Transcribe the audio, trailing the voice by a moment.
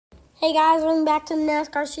Hey guys, welcome back to the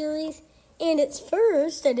NASCAR series, and it's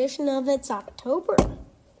first edition of October.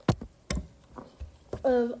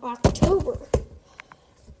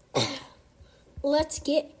 Let's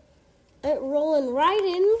get it rolling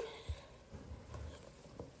right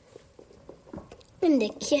in the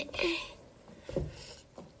kit.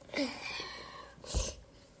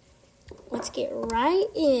 Let's get right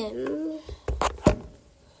in.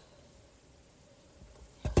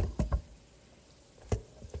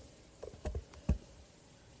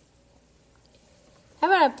 How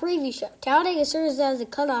about a preview show? Talledega serves as the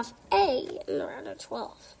Cutoof A in the round of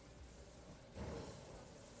 12.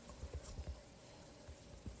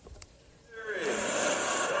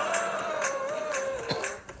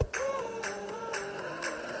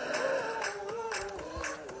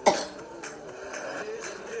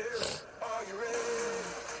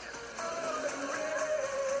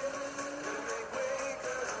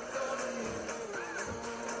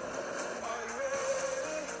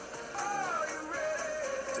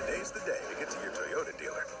 Today's the day to get to your Toyota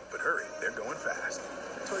dealer. But hurry, they're going fast.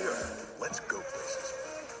 Toyota, let's go places.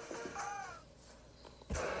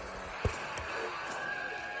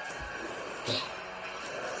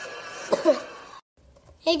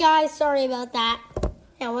 Hey guys, sorry about that.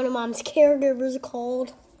 Now one of Mom's caregivers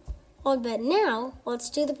called. But now, let's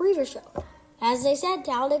do the preview show. As they said,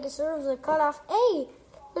 Talledega serves the Cutoof A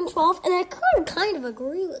in 12, and I kind of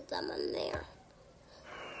agree with them in there.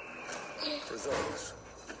 For those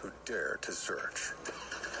who dare to search,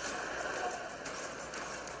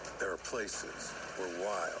 there are places where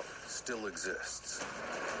wild still exists.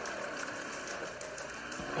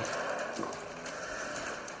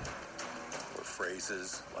 Where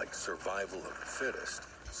phrases like survival of the fittest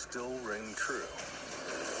still ring true.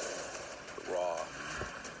 The raw,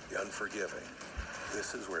 the unforgiving.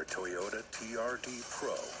 This is where Toyota TRD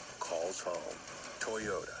Pro calls home.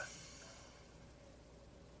 Toyota.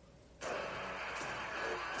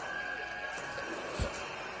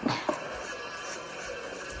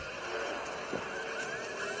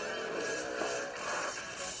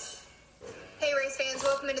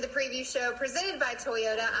 Welcome into the preview show presented by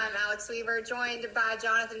Toyota. I'm Alex Weaver, joined by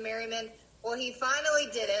Jonathan Merriman. Well, he finally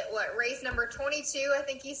did it. Race number 22, I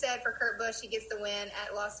think he said, for Kurt Busch. He gets the win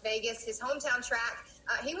at Las Vegas, his hometown track.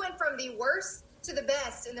 He went from the worst to the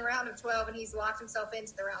best in the round of 12, and he's locked himself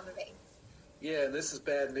into the round of 8. Yeah, and this is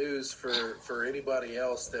bad news for anybody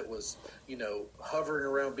else that was, hovering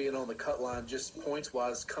around being on the cut line just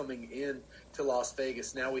points-wise coming in to Las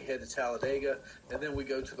Vegas. Now we head to Talledega, and then we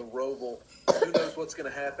go to the Roval. Who knows what's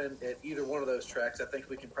going to happen at either one of those tracks? I think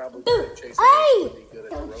we can probably chase it pretty good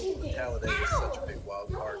at the Roval, but Talledega is such a big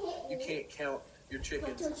wild card. You can't count your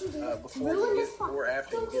chickens before you get or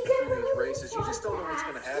after you get through these races. You just don't know what's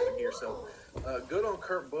going to happen here. So good on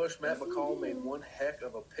Kurt Busch. Matt McCall made one heck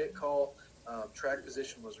of a pit call. Track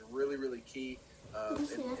position was really, really key,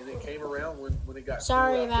 and it came around when it got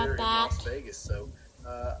Sorry out about there that. in Las Vegas. So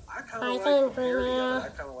I kind of like the parity of it. I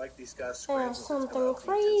kind of like these guys. There's something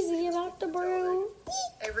crazy about the brew.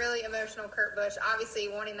 A really emotional Kurt Busch, obviously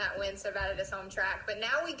wanting that win so bad at his home track. But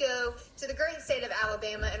now we go to the great state of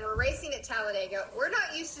Alabama, and we're racing at Talledega. We're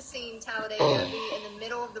not used to seeing Talledega be in the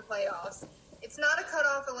middle of the playoffs. It's not a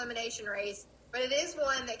cutoff elimination race, but it is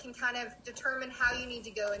one that can kind of determine how you need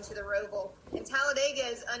to go into the Roval. And Talledega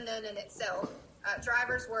is unknown in itself.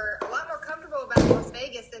 Drivers were a lot more comfortable about Las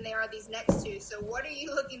Vegas than they are these next two. So what are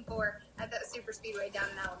you looking for at that superspeedway down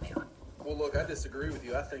in Alabama? Well, look, I disagree with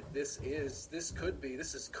you. I think this is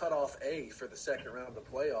Cutoof A for the second round of the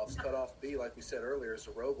playoffs. Cutoof B, like we said earlier, is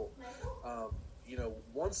a Roval.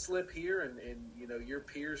 One slip here and your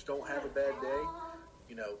peers don't have a bad day.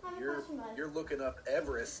 You're looking up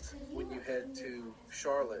Everest when you head to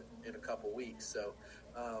Charlotte in a couple weeks. So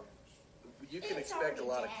you can expect a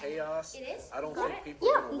lot of chaos. I don't think people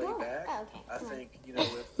are going to lay back. I think,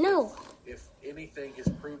 if anything has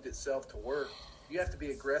proved itself to work, you have to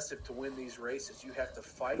be aggressive to win these races. You have to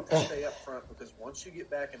fight to stay up front, because once you get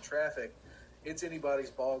back in traffic, it's anybody's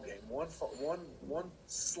ball game. One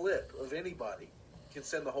slip of anybody can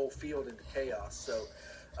send the whole field into chaos. So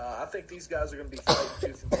I think these guys are going to be fighting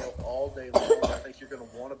tooth and nail all day long. I think you're going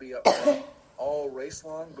to want to be up front all race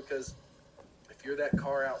long, because if you're that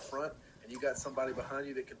car out front and you got somebody behind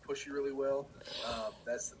you that can push you really well,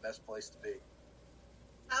 that's the best place to be.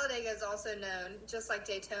 Talledega is also known, just like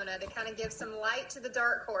Daytona, to kind of give some light to the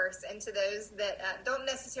dark horse and to those that don't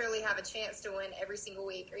necessarily have a chance to win every single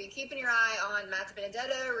week. Are you keeping your eye on Matt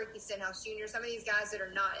Benedetto, Ricky Stenhouse Jr., some of these guys that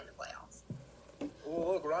are not in the playoffs?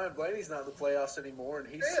 Well, look, Ryan Blaney's not in the playoffs anymore, and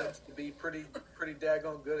he seems to be pretty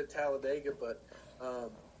daggone good at Talledega. But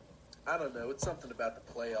I don't know. It's something about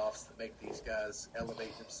the playoffs that make these guys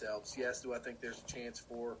elevate themselves. Yes, do I think there's a chance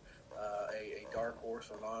for a dark horse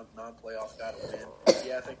or non-playoff guy to win?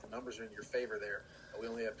 Yeah, I think the numbers are in your favor there. We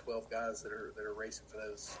only have 12 guys that are racing for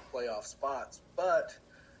those playoff spots. But,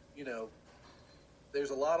 you know, there's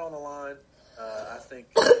a lot on the line. I think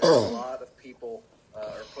a lot of people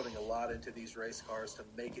are putting a lot into these race cars to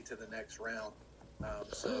make it to the next round.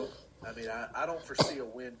 So, I mean, I don't foresee a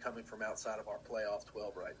win coming from outside of our playoff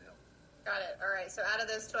 12 right now. Got it. All right. So out of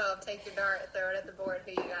those 12, take your dart, throw it at the board.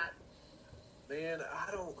 Who you got? Man,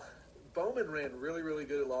 I don't. Bowman ran really, really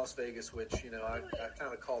good at Las Vegas, which, you know, I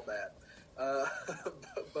kind of called that.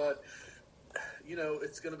 But, you know,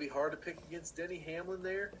 it's going to be hard to pick against Denny Hamlin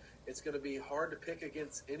there. It's going to be hard to pick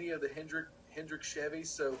against any of the Hendrick Chevys.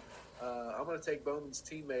 So I'm going to take Bowman's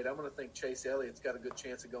teammate. I'm going to think Chase Elliott's got a good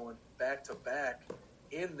chance of going back-to-back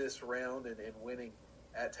in this round and winning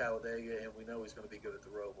at Talladega, and we know he's going to be good at the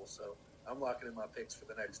Roval. So I'm locking in my picks for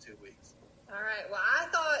the next 2 weeks. All right. Well, I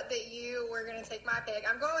thought that you were going to take my pick.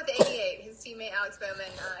 I'm going with the 88, his teammate Alex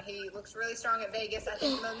Bowman. He looks really strong at Vegas. I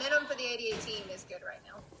think the momentum for the 88 team is good right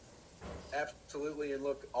now. Absolutely. And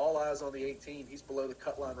look, all eyes on the 18. He's below the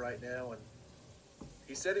cut line right now, and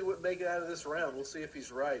he said he wouldn't make it out of this round. We'll see if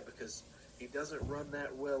he's right because he doesn't run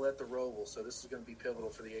that well at the Roval. So this is going to be pivotal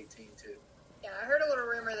for the 18 too. Yeah, I heard a little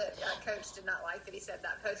rumor that Coach did not like that he said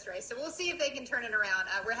that post-race. So we'll see if they can turn it around.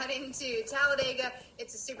 We're heading to Talladega.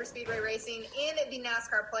 It's a superspeedway racing in the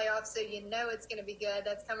NASCAR playoffs, so you know it's going to be good.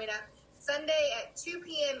 That's coming up Sunday at 2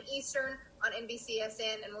 p.m. Eastern on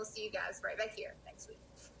NBCSN, and we'll see you guys right back here next week.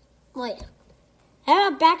 Wait. How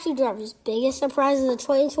about backseat drivers? Biggest surprise of the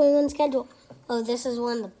 2021 schedule. Oh, this is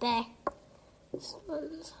one of the best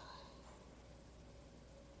ones.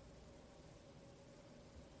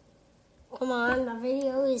 Come on, the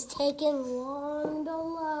video is taking long to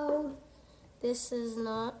load. This is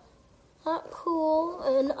not cool,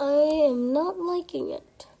 and I am not liking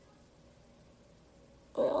it.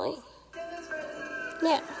 Really?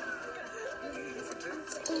 Yeah.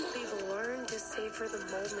 We've learned to savor the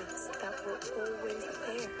moments that were always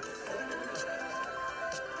there.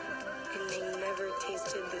 And they never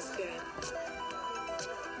tasted this good.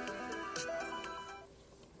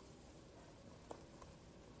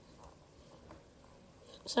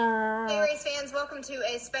 Hey race fans, welcome to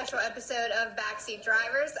a special episode of Backseat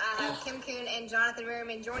Drivers. I have Kim Kuhn and Jonathan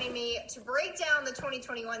Merriman joining me to break down the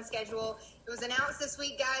 2021 schedule. It was announced this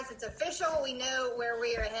week, guys. It's official. We know where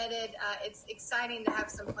we are headed. It's exciting to have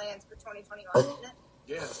some plans for 2021, isn't it?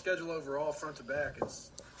 Yeah, the schedule overall, front to back,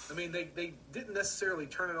 is. I mean, they didn't necessarily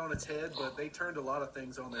turn it on its head, but they turned a lot of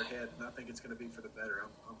things on their head, and I think it's going to be for the better.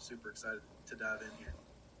 I'm super excited to dive in here.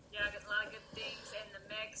 Yeah, there's a lot of good things in the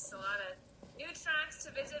mix, a lot of new tracks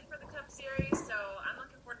to visit for the Cup Series, so I'm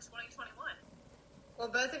looking forward to 2021. Well,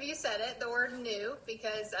 both of you said it, the word new,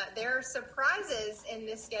 because there are surprises in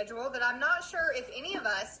this schedule that I'm not sure if any of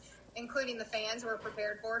us, including the fans, were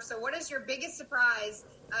prepared for. So what is your biggest surprise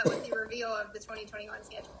with the reveal of the 2021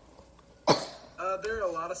 schedule? There are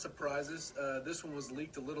a lot of surprises. This one was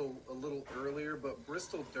leaked a little earlier, but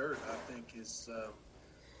Bristol Dirt, I think, is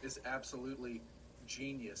absolutely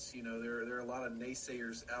genius. You know, there are a lot of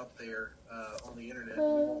naysayers out there on the internet. We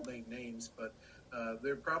won't name names, but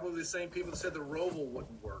they're probably the same people that said the Roval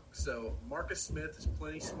wouldn't work. So Marcus Smith is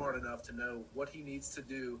plenty smart enough to know what he needs to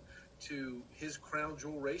do to his crown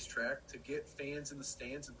jewel racetrack to get fans in the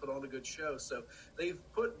stands and put on a good show. So they've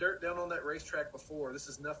put dirt down on that racetrack before. This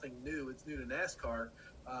is nothing new. It's new to NASCAR.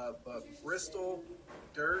 But Bristol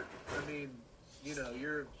Dirt, I mean, you know,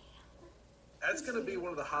 that's going to be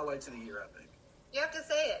one of the highlights of the year, I think. You have to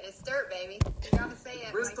say it. It's dirt, baby. You got to say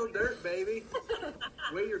it. Bristol Dirt, baby.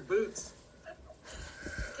 Wear your boots.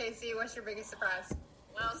 Casey, what's your biggest surprise?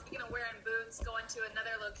 Well, speaking of wearing boots, going to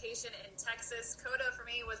another location in Texas, Cota for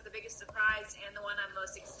me was the biggest surprise and the one I'm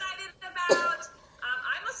most excited about.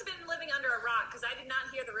 I must have been living under a rock because I did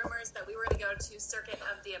not hear the rumors that we were going to go to Circuit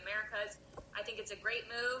of the Americas. I think it's a great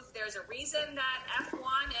move. There's a reason that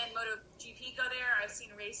F1 and MotoGP go there. I've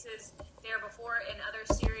seen races there before in other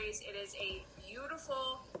series. It is a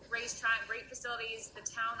beautiful racetrack, great facilities. The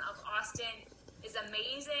town of Austin is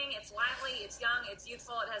amazing. It's lively, it's young, it's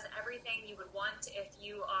youthful. It has everything you would want if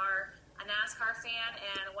you are a NASCAR fan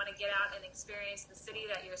and want to get out and experience the city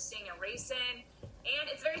that you're seeing a race in. And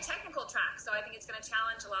it's a very technical track, so I think it's going to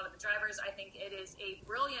challenge a lot of the drivers. I think it is a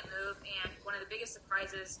brilliant move and one of the biggest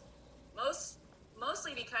surprises,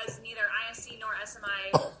 mostly because neither ISC nor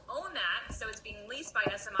SMI own that, so it's being leased by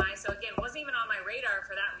SMI. So again, it wasn't even on my radar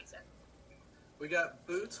for that reason. We got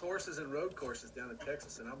boots, horses, and road courses down in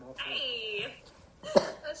Texas, and I'm all for it. Hey!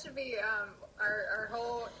 That should be our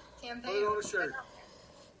whole campaign. Put it on a shirt.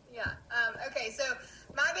 Yeah. Okay, so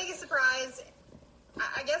my biggest surprise,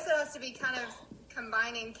 I guess it has to be kind of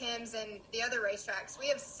combining Kim's and the other racetracks. We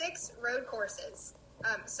have 6 road courses.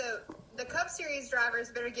 So the Cup Series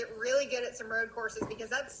drivers better get really good at some road courses because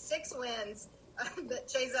that's 6 wins that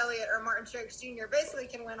Chase Elliott or Martin Truex Jr. basically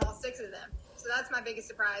can win all 6 of them. So that's my biggest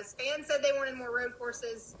surprise. Fans said they wanted more road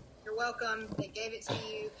courses. You're welcome. They gave it to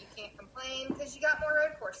you. You can't complain because you got more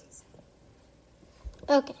road courses.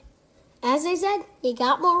 Okay. As I said, you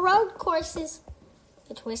got more road courses.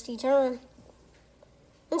 The twisty turn.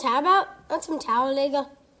 Let's how about some Talladega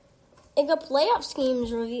playoff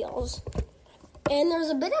schemes reveals. And there's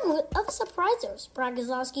a bit of surprisers. Brad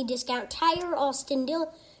Keselowski, Discount Tire, Austin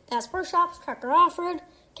Dill, Bass Pro Shops, Trucker Off-Road,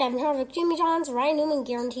 Kevin Harvick, Jimmy Johns, Ryan Newman,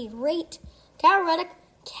 Guaranteed Rate, Kyle Reddick,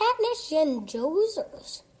 Katniss and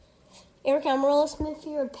Josers, Eric Almirola,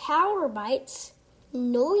 Smithfield Power Bites,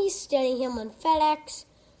 Noise Stenningham on FedEx,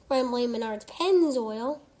 Ryan Blaine Menard's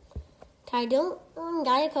Pennzoil, Ty Dillon,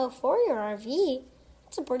 Geico for your RV.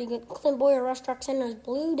 That's a pretty good. Clint Boyer, Rush Truck Center's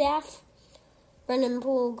Blue Daff, Brendan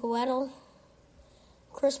Poole, Goettel,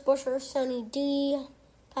 Chris Buescher, Sonny D,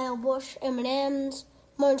 Kyle Busch, M&M's,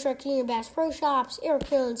 Martin Truck Jr. Bass Pro Shops, Eric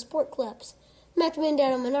Hill Sport Clips, Matt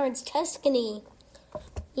Vendetta Menard's Tuscany,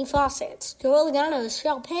 E. Fawcett's, Joe Logano's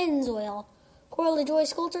Shell Pennzoil, Coral Joy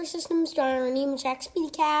Sculptor Systems, John Nemechek Speedy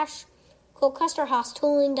Cash, Cole Custer,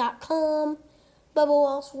 HossTooling.com, Bubba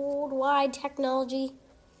Walsh Worldwide Technology,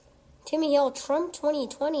 Timmy Hill Trump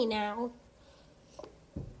 2020 now.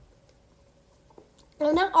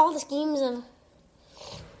 Now, not all the schemes have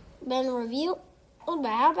been revealed, but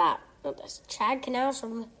how about this? Chad Canals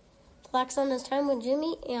from flex on his time with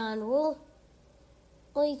Jimmy, and will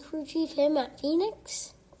he crew chief him at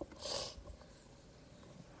Phoenix?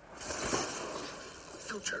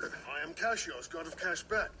 Filtered. I am Cassio's god of cash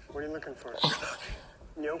back. What are you looking for?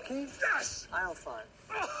 Gnocchi? Yes! Aisle 5.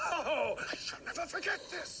 Oh! I shall never forget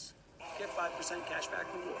this. Get 5% cashback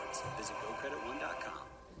rewards. Visit GoCredit1.com.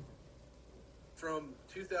 From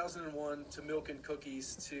 2001 to Milk and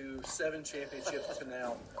Cookies to 7 championships to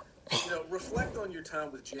now, reflect on your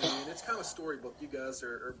time with Jimmy, and it's kind of storybook. You guys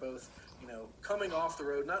are both, coming off the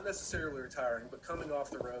road, not necessarily retiring, but coming off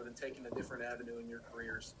the road and taking a different avenue in your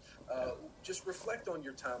careers. Just reflect on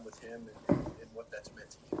your time with him and what that's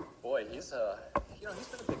meant to you. Boy, he's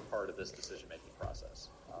been a big part of this decision-making process.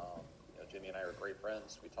 Jimmy and I are great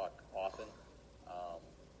friends. We talk often.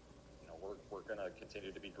 We're going to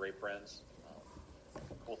continue to be great friends.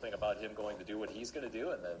 Cool thing about him going to do what he's going to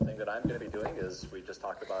do, and the thing that I'm going to be doing is, we just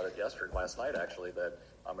talked about it last night actually, that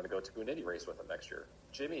I'm going to go to an Indy race with him next year.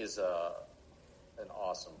 Jimmy is an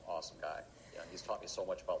awesome guy. Yeah, he's taught me so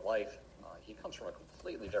much about life. He comes from a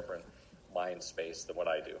completely different mind space than what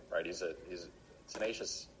I do. Right? He's a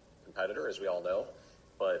tenacious competitor, as we all know,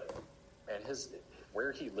 but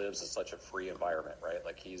where he lives is such a free environment, right?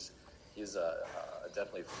 Like he's a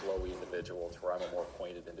definitely flowy individual, to where I'm a more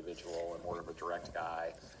pointed individual and more of a direct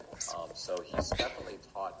guy. So he's definitely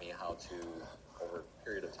taught me how to, over a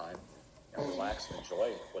period of time, relax and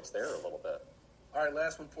enjoy what's there a little bit. All right,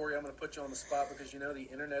 last one for you. I'm going to put you on the spot because the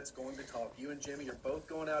internet's going to talk. You and Jimmy are both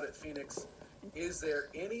going out at Phoenix. Is there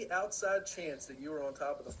any outside chance that you were on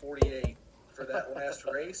top of the 48 for that last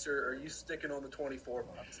race, or are you sticking on the 24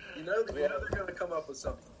 miles? They're going to come up with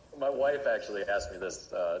something. My wife actually asked me this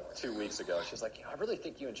 2 weeks ago. She's like, I really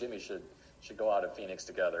think you and Jimmy should go out at Phoenix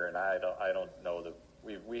together. And I don't know that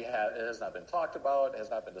it has not been talked about, it has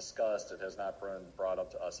not been discussed, it has not been brought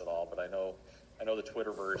up to us at all. But I know the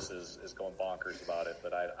Twitterverse is going bonkers about it.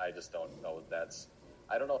 But I just don't know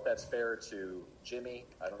I don't know if that's fair to Jimmy.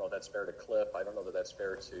 I don't know if that's fair to Cliff. I don't know that that's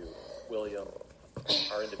fair to William,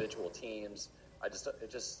 our individual teams.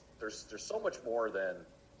 There's so much more than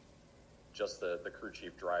just the crew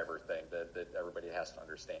chief driver thing that everybody has to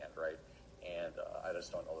understand, right? And I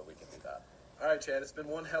just don't know that we can do that. All right, Chad, it's been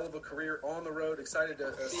one hell of a career on the road. Excited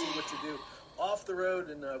to see what you do off the road,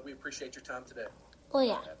 and we appreciate your time today. Oh,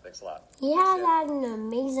 yeah. Man, thanks a lot. He has had an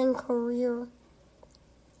amazing career.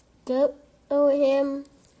 Go him.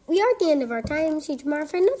 We are at the end of our time. See you tomorrow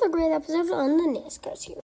for another great episode on the NASCAR series.